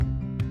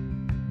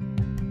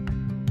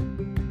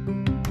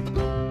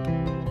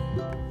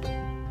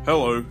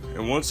Hello,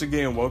 and once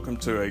again, welcome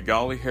to a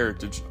Godly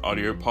Heritage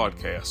audio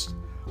podcast.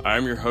 I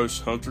am your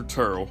host, Hunter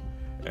Turrell,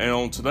 and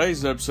on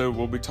today's episode,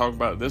 we'll be talking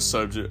about this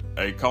subject,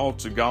 a call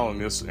to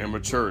godliness and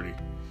maturity.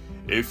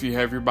 If you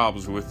have your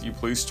Bibles with you,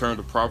 please turn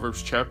to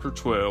Proverbs chapter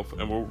 12,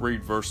 and we'll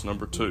read verse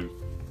number 2.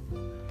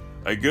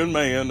 A good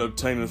man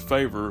obtaineth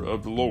favor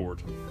of the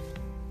Lord,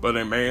 but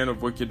a man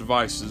of wicked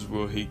devices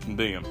will he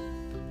condemn.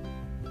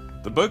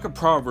 The book of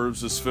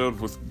Proverbs is filled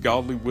with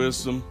godly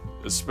wisdom,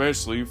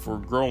 especially for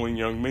growing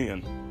young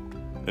men.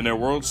 In a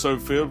world so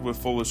filled with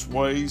foolish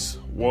ways,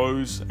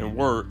 woes, and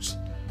works,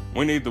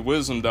 we need the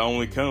wisdom that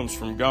only comes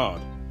from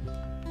God.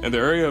 In the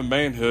area of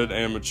manhood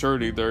and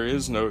maturity, there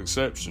is no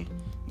exception.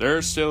 There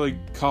is still a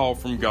call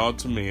from God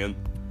to men,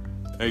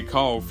 a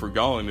call for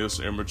godliness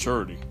and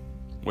maturity.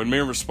 When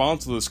men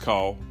respond to this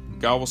call,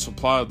 God will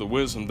supply the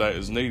wisdom that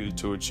is needed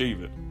to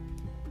achieve it.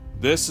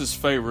 This is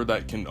favor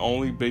that can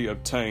only be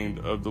obtained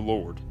of the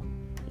Lord.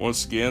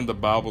 Once again, the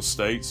Bible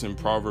states in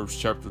Proverbs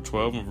chapter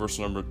 12 and verse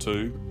number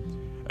 2,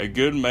 a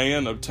good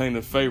man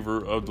obtaineth favor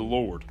of the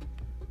Lord,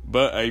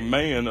 but a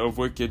man of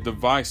wicked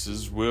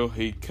devices will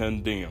he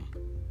condemn.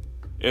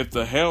 If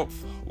the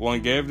health,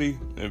 longevity,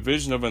 and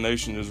vision of a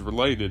nation is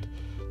related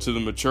to the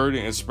maturity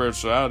and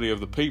spirituality of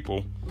the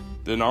people,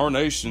 then our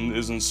nation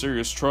is in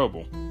serious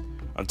trouble.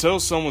 Until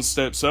someone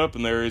steps up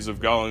in the areas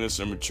of godliness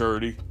and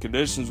maturity,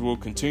 conditions will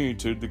continue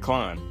to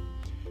decline.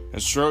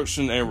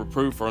 Instruction and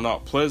reproof are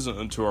not pleasant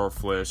unto our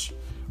flesh,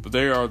 but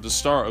they are the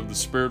start of the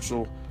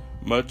spiritual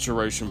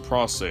maturation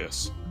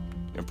process.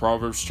 In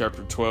Proverbs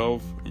chapter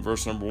 12,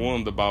 verse number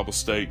 1, the Bible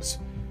states,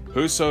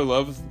 whoso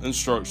loveth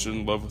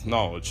instruction loveth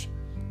knowledge,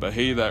 but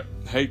he that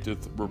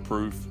hateth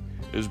reproof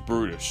is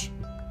brutish.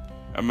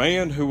 A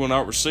man who will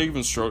not receive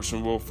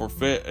instruction will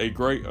forfeit a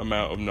great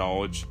amount of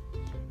knowledge,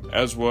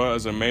 as well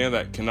as a man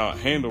that cannot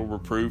handle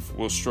reproof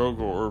will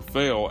struggle or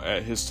fail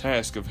at his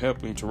task of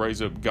helping to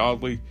raise up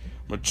godly,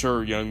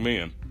 mature young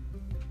men.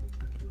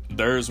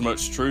 There is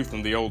much truth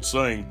in the old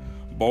saying,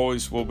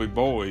 boys will be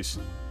boys,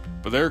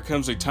 but there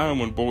comes a time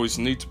when boys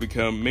need to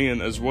become men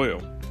as well.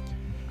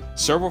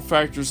 Several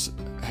factors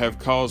have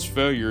caused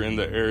failure in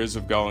the areas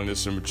of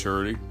godliness and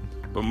maturity,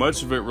 but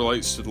much of it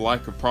relates to the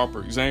lack of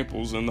proper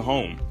examples in the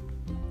home.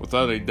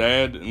 Without a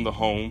dad in the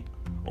home,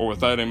 or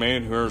without a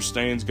man who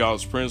understands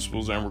God's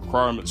principles and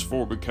requirements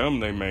for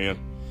becoming a man,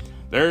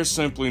 there is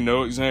simply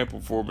no example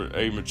for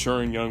a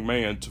maturing young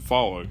man to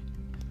follow.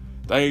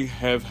 They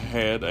have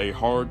had a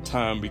hard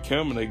time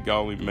becoming a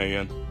godly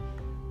man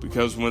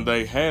because when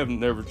they have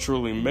never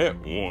truly met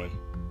one.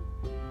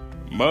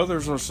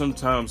 Mothers are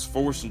sometimes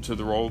forced into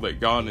the role that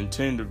God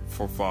intended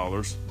for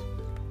fathers,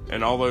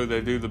 and although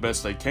they do the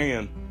best they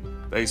can,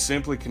 they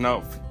simply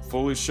cannot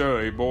fully show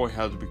a boy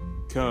how to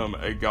become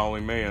a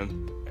godly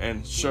man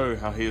and show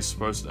how he is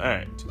supposed to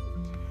act.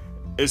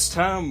 It's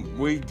time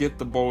we get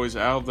the boys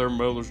out of their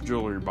mother's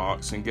jewelry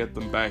box and get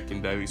them back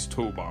in daddy's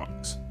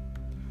toolbox,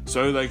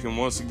 so they can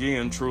once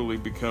again truly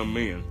become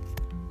men.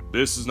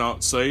 This is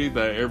not to say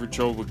that every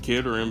troubled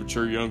kid or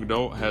immature young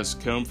adult has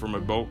come from a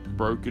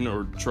broken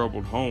or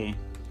troubled home.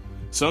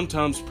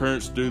 Sometimes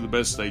parents do the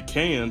best they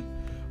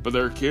can, but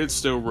their kids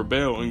still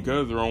rebel and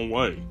go their own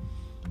way.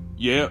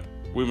 Yet,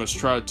 we must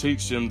try to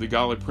teach them the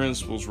godly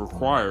principles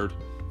required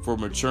for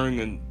maturing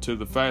into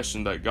the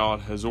fashion that God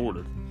has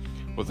ordered.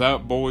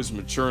 Without boys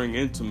maturing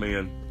into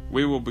men,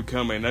 we will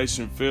become a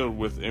nation filled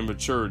with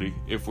immaturity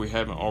if we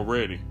haven't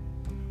already.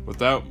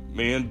 Without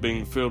men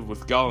being filled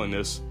with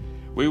godliness,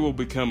 we will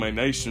become a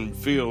nation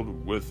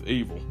filled with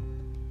evil.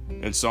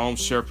 In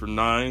Psalms chapter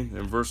 9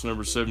 and verse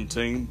number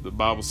 17, the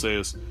Bible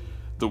says,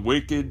 the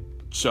wicked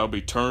shall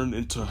be turned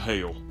into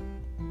hail,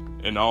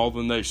 and all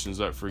the nations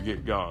that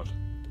forget God.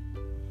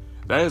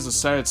 That is a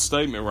sad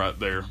statement right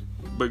there,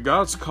 but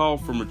God's call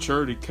for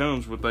maturity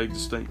comes with a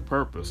distinct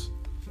purpose.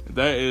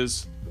 That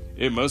is,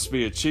 it must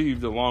be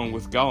achieved along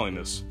with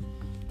godliness.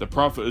 The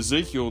prophet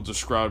Ezekiel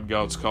described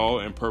God's call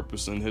and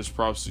purpose in his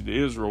prophecy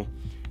to Israel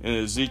in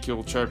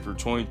Ezekiel chapter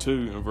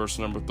 22 and verse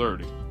number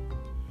 30.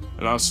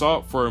 And I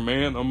sought for a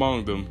man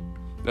among them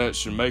that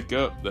should make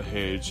up the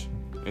hedge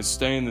and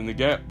stand in the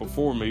gap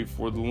before me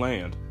for the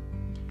land,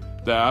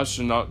 that I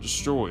should not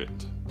destroy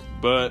it,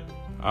 but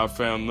I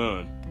found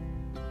none.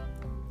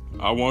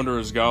 I wonder,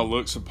 as God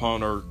looks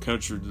upon our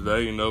country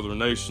today and other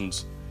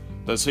nations,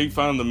 does he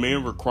find the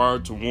men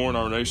required to warn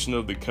our nation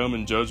of the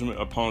coming judgment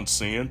upon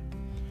sin?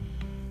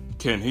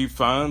 Can he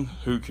find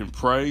who can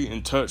pray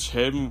and touch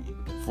heaven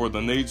for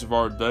the needs of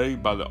our day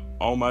by the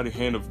almighty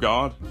hand of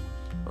God?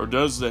 Or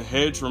does the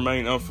hedge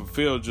remain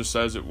unfulfilled just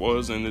as it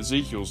was in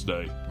Ezekiel's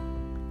day?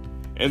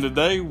 In the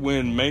day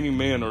when many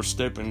men are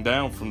stepping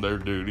down from their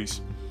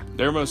duties,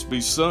 there must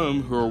be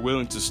some who are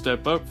willing to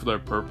step up for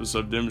that purpose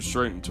of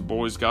demonstrating to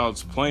boys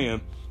God's plan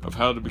of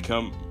how to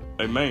become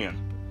a man.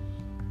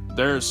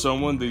 There is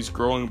someone these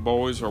growing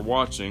boys are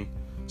watching,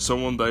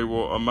 someone they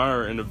will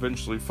admire and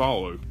eventually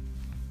follow.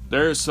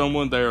 There is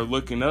someone they are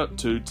looking up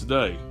to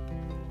today.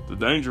 The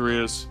danger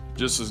is,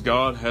 just as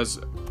God has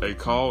a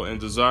call and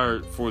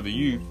desire for the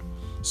youth,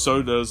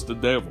 so does the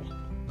devil.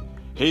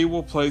 He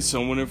will place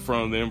someone in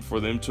front of them for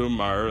them to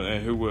admire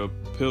and who will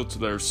appeal to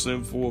their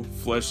sinful,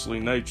 fleshly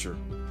nature.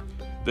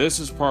 This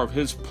is part of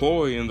his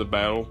ploy in the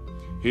battle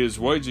he is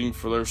waging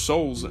for their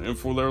souls and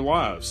for their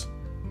lives.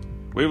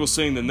 We will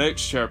see in the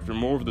next chapter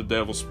more of the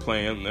devil's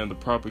plan and the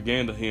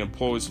propaganda he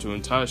employs to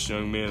entice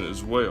young men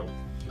as well.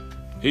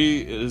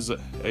 He is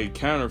a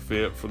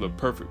counterfeit for the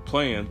perfect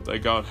plan that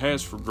God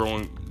has for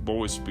growing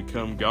boys to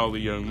become godly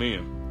young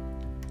men.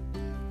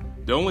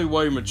 The only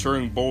way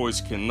maturing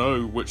boys can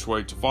know which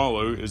way to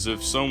follow is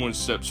if someone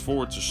steps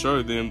forward to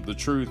show them the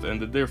truth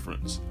and the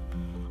difference.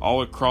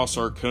 All across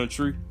our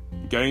country,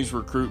 gangs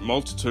recruit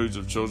multitudes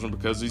of children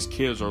because these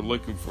kids are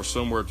looking for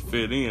somewhere to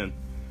fit in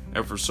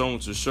and for someone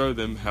to show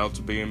them how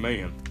to be a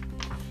man.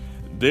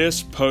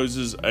 This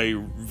poses a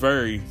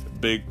very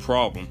big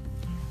problem,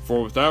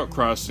 for without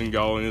Christ and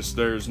godliness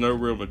there is no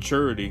real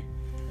maturity,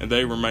 and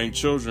they remain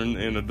children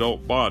in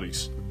adult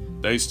bodies.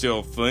 They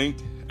still think,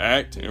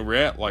 act, and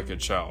react like a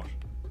child.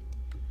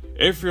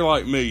 If you're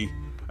like me,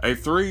 a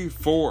 3,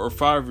 4, or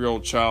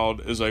 5-year-old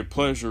child is a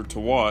pleasure to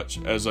watch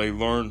as they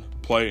learn,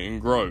 play, and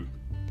grow.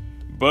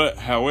 But,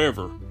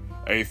 however,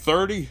 a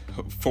 30,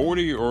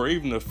 40, or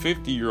even a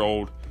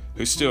 50-year-old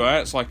who still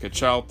acts like a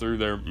child through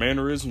their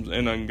mannerisms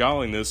and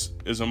ungodliness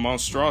is a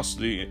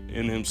monstrosity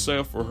in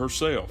himself or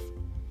herself.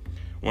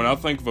 When I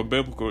think of a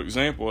biblical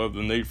example of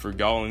the need for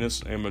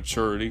godliness and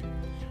maturity,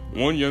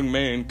 one young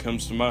man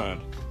comes to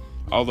mind.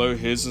 Although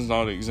his is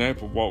not an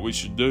example of what we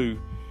should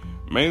do,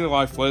 many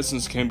life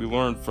lessons can be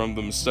learned from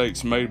the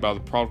mistakes made by the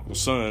prodigal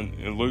son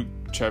in Luke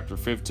chapter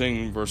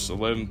 15, verse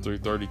 11 through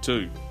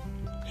 32.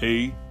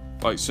 He,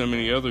 like so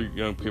many other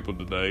young people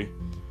today,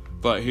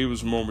 thought he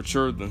was more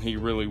mature than he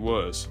really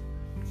was.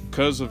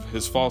 Because of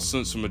his false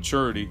sense of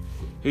maturity,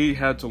 he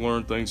had to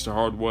learn things the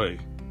hard way.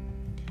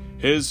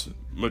 His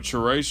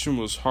maturation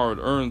was hard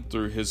earned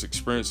through his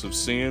experience of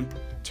sin,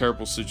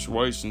 terrible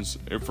situations,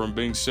 and from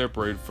being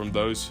separated from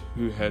those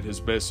who had his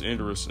best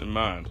interests in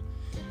mind.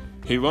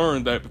 He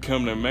learned that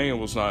becoming a man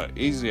was not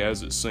easy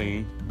as it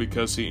seemed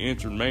because he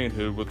entered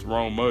manhood with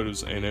wrong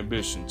motives and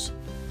ambitions.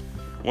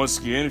 Once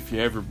again, if you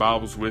have your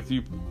Bibles with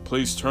you,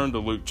 please turn to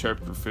Luke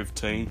chapter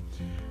 15,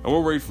 and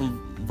we'll read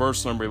from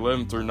verse number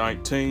 11 through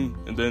 19,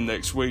 and then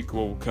next week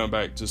we'll come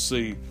back to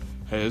see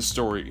how his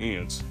story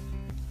ends.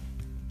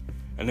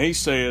 And he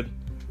said,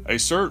 "A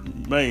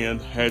certain man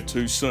had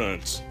 2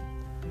 sons,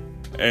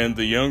 and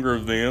the younger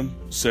of them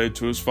said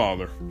to his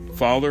father,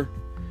 Father,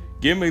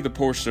 give me the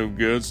portion of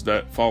goods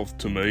that falleth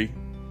to me.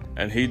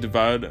 And he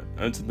divided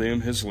unto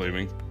them his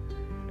living.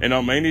 And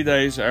on many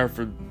days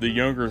after the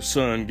younger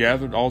son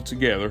gathered all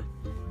together,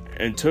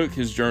 and took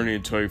his journey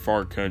into a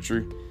far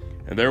country,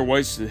 and there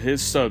wasted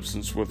his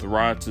substance with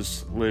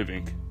riotous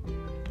living.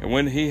 And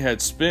when he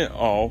had spent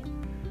all,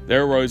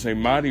 there arose a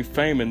mighty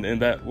famine in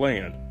that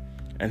land,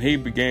 and he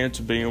began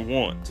to be in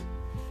want.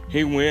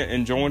 He went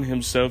and joined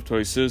himself to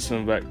a citizen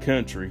of that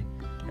country,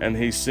 and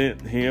he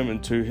sent him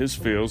into his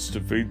fields to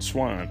feed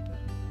swine.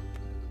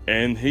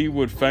 And he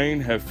would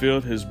fain have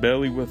filled his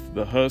belly with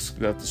the husk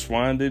that the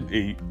swine did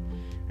eat,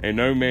 and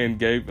no man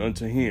gave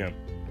unto him.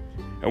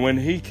 And when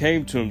he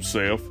came to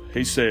himself,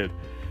 he said,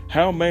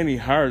 How many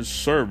hired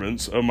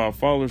servants of my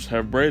father's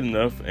have bread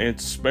enough and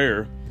to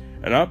spare,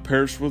 and I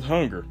perish with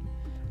hunger?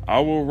 I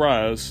will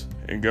rise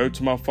and go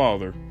to my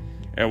father,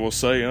 and will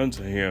say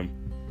unto him,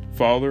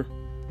 Father,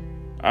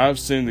 I have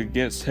sinned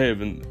against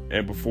heaven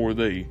and before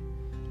thee,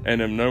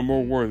 and am no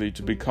more worthy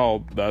to be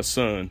called thy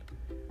son.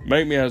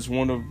 Make me as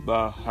one of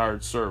thy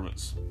hired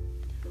servants."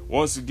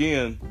 Once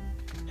again,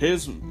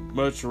 his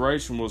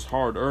maturation was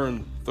hard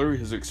earned through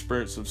his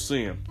experience of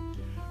sin.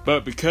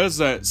 But because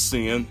of that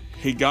sin,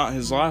 he got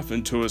his life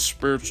into a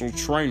spiritual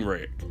train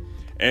wreck.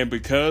 And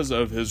because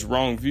of his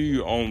wrong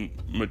view on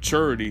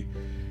maturity,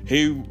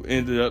 he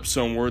ended up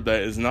somewhere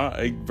that is not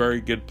a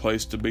very good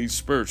place to be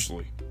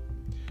spiritually.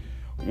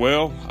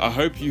 Well, I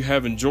hope you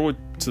have enjoyed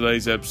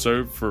today's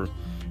episode for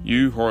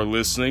you who are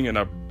listening, and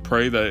I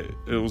pray that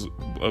it was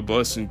a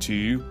blessing to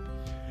you.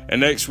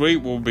 And next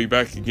week we'll be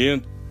back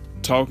again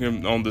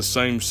talking on the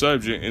same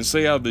subject and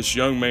see how this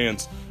young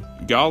man's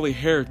godly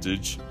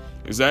heritage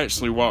is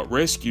actually what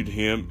rescued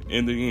him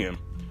in the end.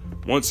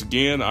 Once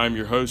again, I'm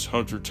your host,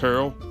 Hunter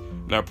Terrell,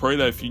 and I pray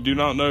that if you do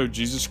not know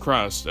Jesus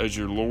Christ as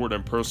your Lord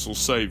and personal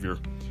Savior,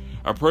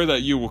 I pray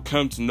that you will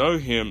come to know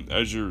Him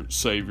as your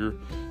Savior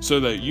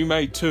so that you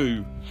may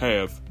too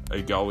have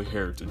a godly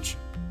heritage.